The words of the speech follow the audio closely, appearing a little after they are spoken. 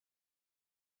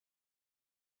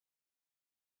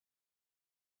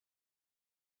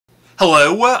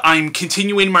Hello, I'm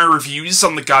continuing my reviews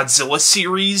on the Godzilla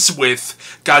series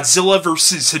with Godzilla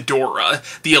vs.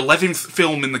 Hedorah, the 11th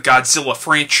film in the Godzilla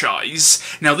franchise.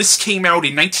 Now, this came out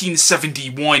in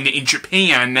 1971 in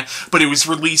Japan, but it was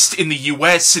released in the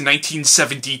US in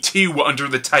 1972 under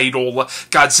the title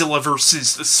Godzilla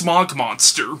vs. the Smog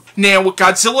Monster. Now,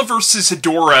 Godzilla vs.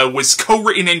 Hedorah was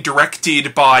co-written and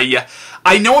directed by...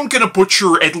 I know I'm gonna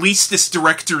butcher at least this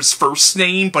director's first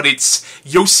name, but it's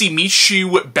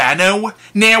Yoshimitsu Banno.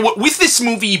 Now, with this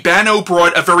movie, Banno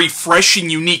brought a very fresh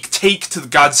and unique take to the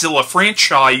Godzilla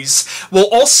franchise, while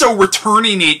also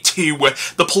returning it to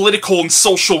the political and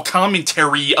social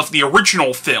commentary of the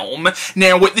original film.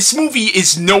 Now, this movie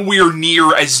is nowhere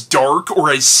near as dark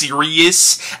or as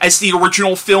serious as the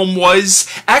original film was.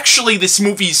 Actually, this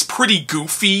movie's pretty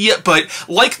goofy, but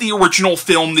like the original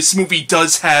film, this movie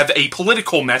does have a political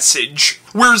message.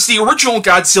 Whereas the original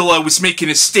Godzilla was making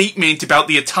a statement about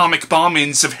the atomic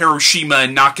bombings of Hiroshima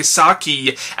and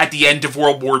Nagasaki at the end of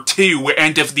World War II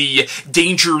and of the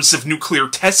dangers of nuclear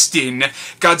testing,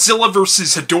 Godzilla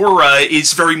vs. Hedorah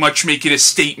is very much making a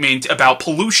statement about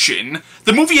pollution.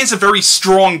 The movie has a very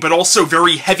strong but also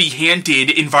very heavy-handed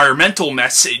environmental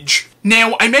message.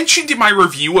 Now, I mentioned in my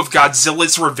review of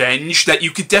Godzilla's Revenge that you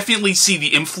could definitely see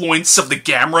the influence of the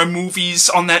Gamera movies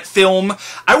on that film.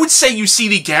 I would say you see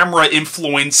the Gamera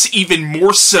influence even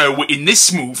more so in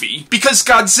this movie, because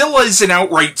Godzilla is an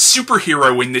outright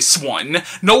superhero in this one.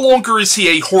 No longer is he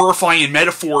a horrifying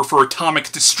metaphor for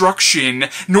atomic destruction,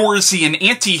 nor is he an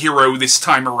anti-hero this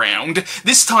time around.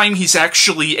 This time he's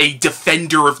actually a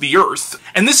defender of the Earth.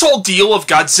 And this whole deal of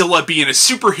Godzilla being a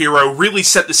superhero really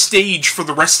set the stage for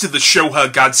the rest of the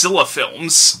Showa Godzilla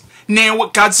films. Now,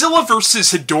 Godzilla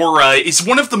vs. Hedorah is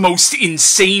one of the most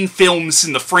insane films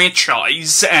in the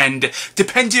franchise, and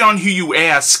depending on who you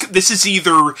ask, this is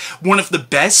either one of the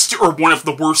best or one of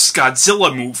the worst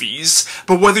Godzilla movies.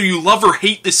 But whether you love or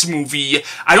hate this movie,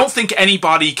 I don't think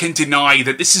anybody can deny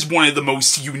that this is one of the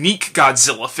most unique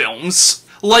Godzilla films.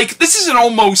 Like, this is an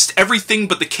almost everything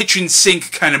but the kitchen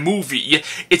sink kind of movie.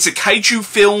 It's a kaiju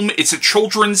film, it's a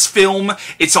children's film,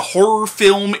 it's a horror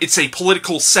film, it's a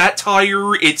political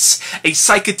satire, it's a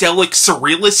psychedelic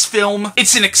surrealist film,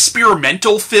 it's an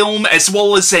experimental film, as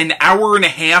well as an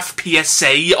hour-and-a-half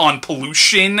PSA on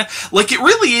pollution. Like, it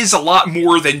really is a lot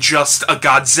more than just a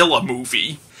Godzilla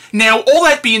movie. Now, all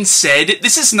that being said,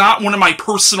 this is not one of my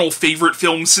personal favorite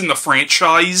films in the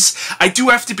franchise. I do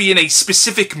have to be in a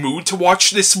specific mood to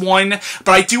watch this one,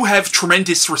 but I do have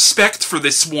tremendous respect for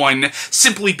this one,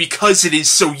 simply because it is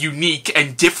so unique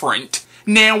and different.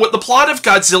 Now, the plot of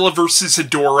Godzilla vs.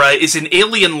 Hedorah is an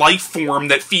alien life form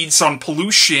that feeds on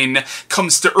pollution,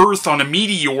 comes to Earth on a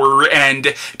meteor,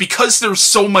 and because there's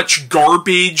so much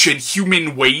garbage and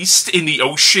human waste in the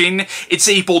ocean, it's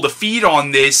able to feed on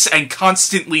this and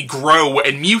constantly grow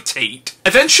and mutate.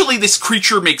 Eventually, this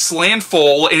creature makes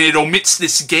landfall, and it emits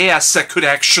this gas that could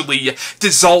actually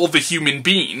dissolve a human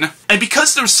being. And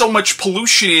because there's so much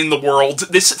pollution in the world,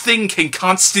 this thing can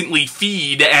constantly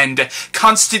feed and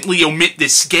constantly emit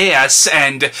this gas,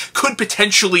 and could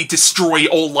potentially destroy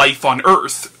all life on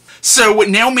Earth. So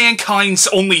now mankind's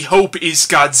only hope is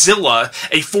Godzilla,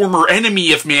 a former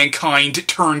enemy of mankind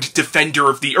turned defender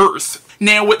of the Earth.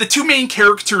 Now, the two main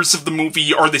characters of the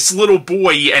movie are this little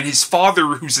boy and his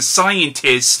father, who's a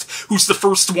scientist, who's the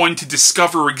first one to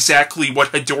discover exactly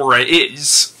what Hedorah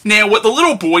is. Now, the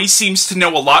little boy seems to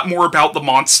know a lot more about the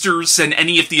monsters than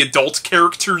any of the adult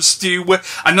characters do,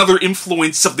 another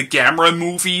influence of the Gamera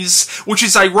movies, which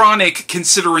is ironic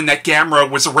considering that Gamera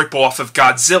was a ripoff of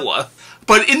Godzilla.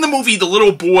 But in the movie, the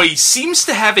little boy seems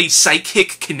to have a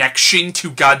psychic connection to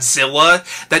Godzilla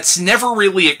that's never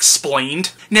really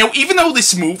explained. Now, even though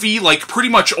this movie, like pretty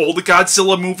much all the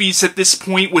Godzilla movies at this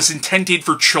point, was intended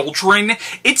for children,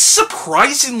 it's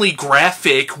surprisingly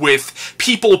graphic, with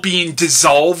people being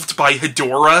dissolved by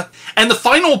Hedorah. And the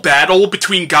final battle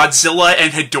between Godzilla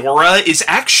and Hedorah is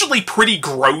actually pretty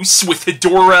gross, with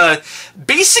Hedorah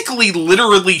basically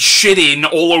literally shitting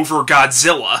all over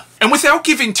Godzilla. And without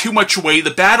giving too much away,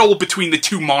 the battle between the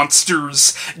two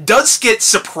monsters does get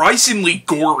surprisingly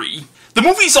gory. The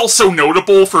movie's also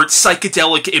notable for its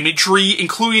psychedelic imagery,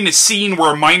 including a scene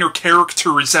where a minor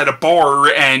character is at a bar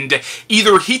and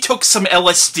either he took some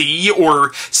LSD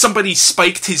or somebody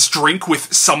spiked his drink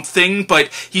with something, but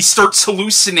he starts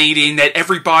hallucinating that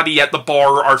everybody at the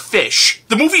bar are fish.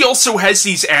 The movie also has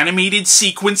these animated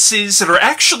sequences that are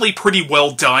actually pretty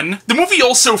well done. The movie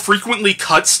also frequently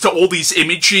cuts to all these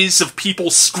images of people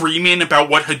screaming about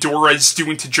what Hedorah is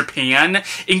doing to Japan,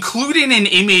 including an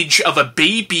image of a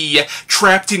baby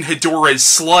trapped in Hedorah's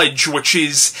sludge, which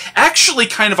is actually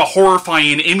kind of a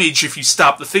horrifying image if you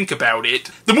stop to think about it.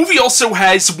 The movie also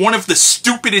has one of the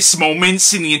stupidest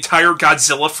moments in the entire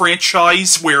Godzilla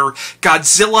franchise, where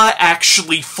Godzilla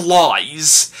actually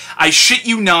flies. I shit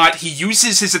you not, he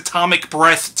uses his atomic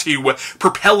breath to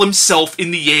propel himself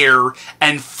in the air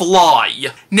and fly.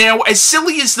 Now, as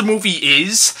silly as the movie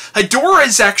is, Hedorah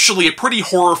is actually a pretty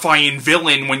horrifying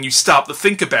villain when you stop to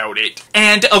think about it.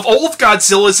 And of all of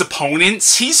Godzilla's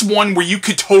opponents, he's one where you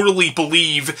could totally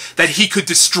believe that he could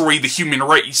destroy the human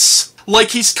race.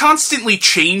 Like, he's constantly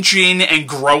changing and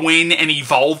growing and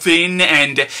evolving,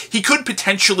 and he could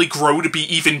potentially grow to be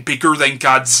even bigger than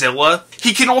Godzilla.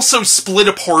 He can also split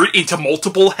apart into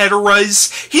multiple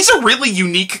Hedorahs. He's a really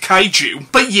unique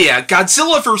kaiju. But yeah,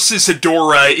 Godzilla vs.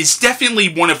 Hedorah is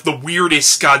definitely one of the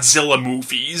weirdest Godzilla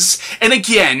movies. And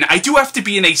again, I do have to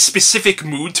be in a specific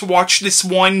mood to watch this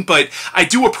one, but I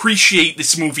do appreciate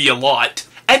this movie a lot.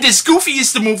 And as goofy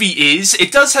as the movie is, it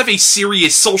does have a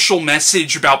serious social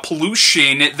message about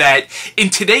pollution that, in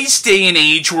today's day and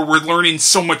age where we're learning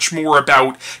so much more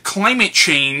about climate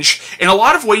change, in a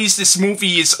lot of ways this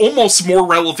movie is almost more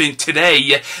relevant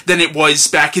today than it was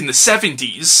back in the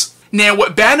 70s. Now,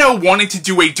 Banno wanted to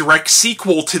do a direct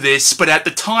sequel to this, but at the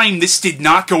time this did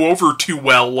not go over too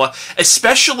well,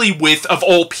 especially with, of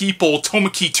all people,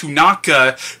 Tomoyuki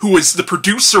Tanaka, who was the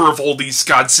producer of all these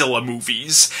Godzilla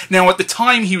movies. Now, at the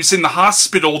time he was in the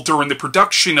hospital during the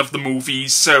production of the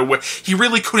movies, so he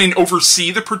really couldn't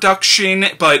oversee the production,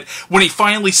 but when he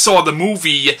finally saw the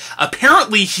movie,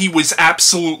 apparently he was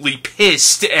absolutely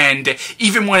pissed, and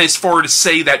even went as far to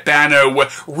say that Banno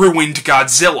ruined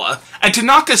Godzilla. And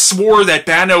Tanaka swore that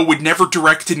Banno would never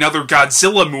direct another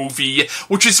Godzilla movie,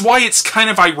 which is why it's kind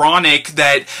of ironic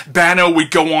that Banno would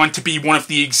go on to be one of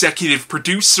the executive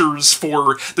producers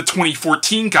for the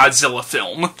 2014 Godzilla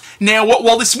film. Now,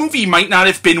 while this movie might not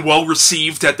have been well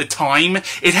received at the time,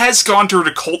 it has garnered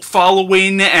a cult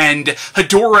following, and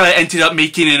Hedorah ended up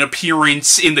making an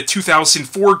appearance in the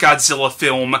 2004 Godzilla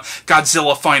film,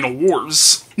 Godzilla Final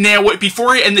Wars. Now, before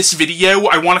I end this video,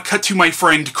 I want to cut to my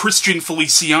friend Christian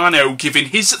Feliciano giving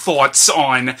his thoughts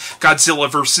on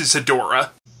Godzilla vs. Hedorah.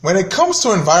 When it comes to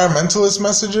environmentalist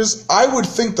messages, I would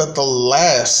think that the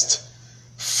last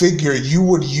figure you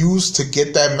would use to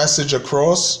get that message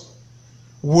across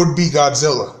would be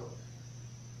Godzilla.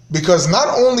 Because not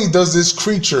only does this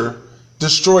creature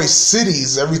destroy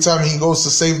cities every time he goes to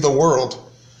save the world,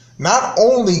 not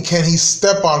only can he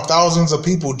step on thousands of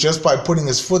people just by putting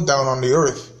his foot down on the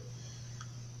earth,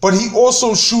 but he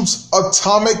also shoots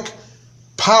atomic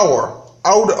power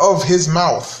out of his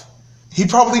mouth. He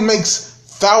probably makes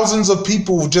thousands of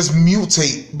people just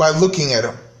mutate by looking at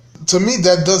him. To me,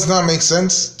 that does not make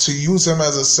sense to use him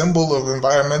as a symbol of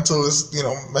environmentalist,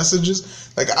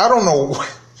 messages. Like, I don't know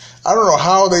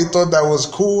how they thought that was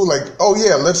cool. Like, oh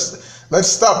yeah, let's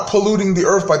stop polluting the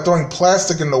earth by throwing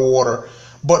plastic in the water.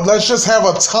 But let's just have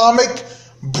atomic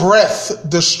breath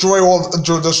destroy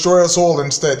us all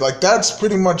instead. Like, that's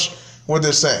pretty much what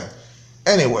they're saying.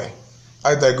 Anyway,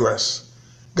 I digress.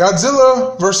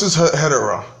 Godzilla vs.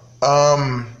 Hedorah.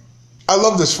 I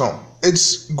love this film.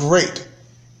 It's great.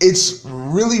 It's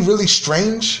really, really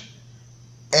strange.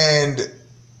 And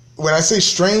when I say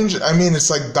strange, I mean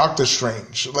it's like Doctor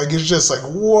Strange. Like, it's just like,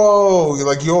 whoa.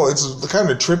 Like, yo, it's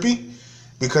kind of trippy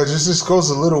because it just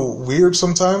goes a little weird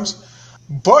sometimes.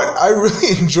 But I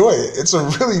really enjoy it. It's a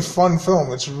really fun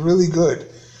film. It's really good.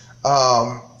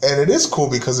 And it is cool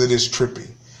because it is trippy.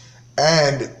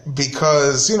 And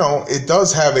because, it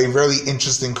does have a really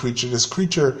interesting creature. This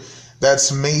creature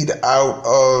that's made out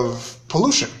of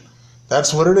pollution.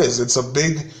 That's what it is. It's a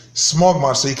big smog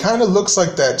monster. He kind of looks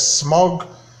like that smog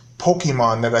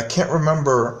Pokemon that I can't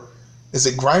remember. Is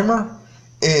it Grimer?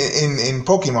 In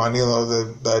Pokemon,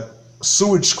 that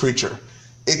sewage creature.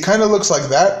 It kind of looks like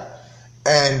that.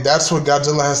 And that's what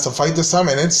Godzilla has to fight this time,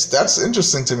 and that's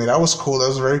interesting to me. That was cool. That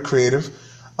was very creative,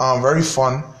 very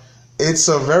fun. It's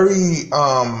a very,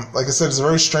 like I said, it's a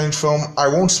very strange film. I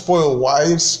won't spoil why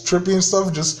it's trippy and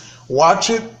stuff. Just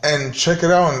watch it and check it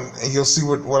out, and you'll see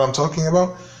what I'm talking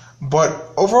about.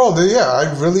 But overall, yeah,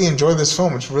 I really enjoy this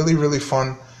film. It's really, really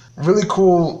fun. Really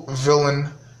cool villain.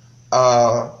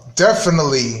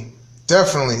 Definitely,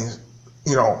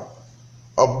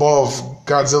 above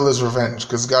Godzilla's Revenge,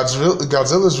 because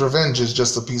Godzilla's Revenge is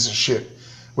just a piece of shit,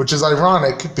 which is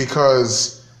ironic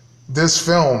because this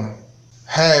film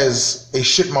has a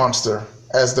shit monster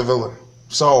as the villain.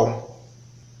 So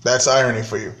that's irony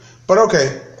for you. But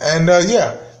okay, and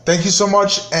yeah, thank you so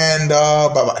much, and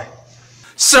bye-bye.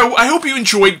 So, I hope you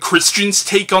enjoyed Christian's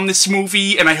take on this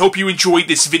movie, and I hope you enjoyed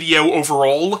this video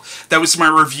overall. That was my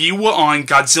review on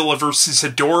Godzilla vs.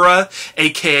 Hedorah,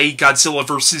 aka Godzilla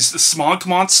vs. the Smog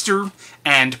Monster,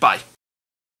 and bye.